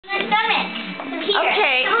their stomachs. Here.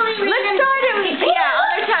 Okay, let's start them. Yeah, on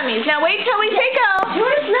their tummies. Now wait till we say go.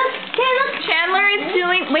 Look. Chandler is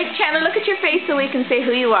doing. Wait, Chandler, look at your face so we can say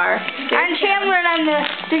who you are. I'm Chandler and I'm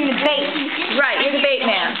doing the bait. Right, you're the bait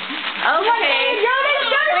man. Okay.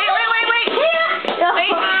 Wait.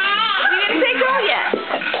 Wait. We didn't say go yet.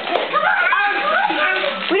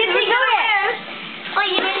 We didn't say go yet. Oh,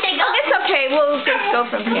 you didn't say go? It's okay. We'll just go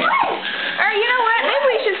from here. Or you know what? Maybe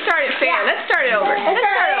we should start it fair. Yeah. Let's start it over.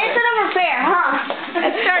 It's not over fair, huh?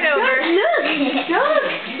 Let's start over. Look.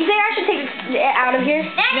 You think I should take it out of here?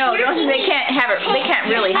 No, they can't have it. They can't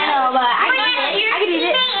really have it.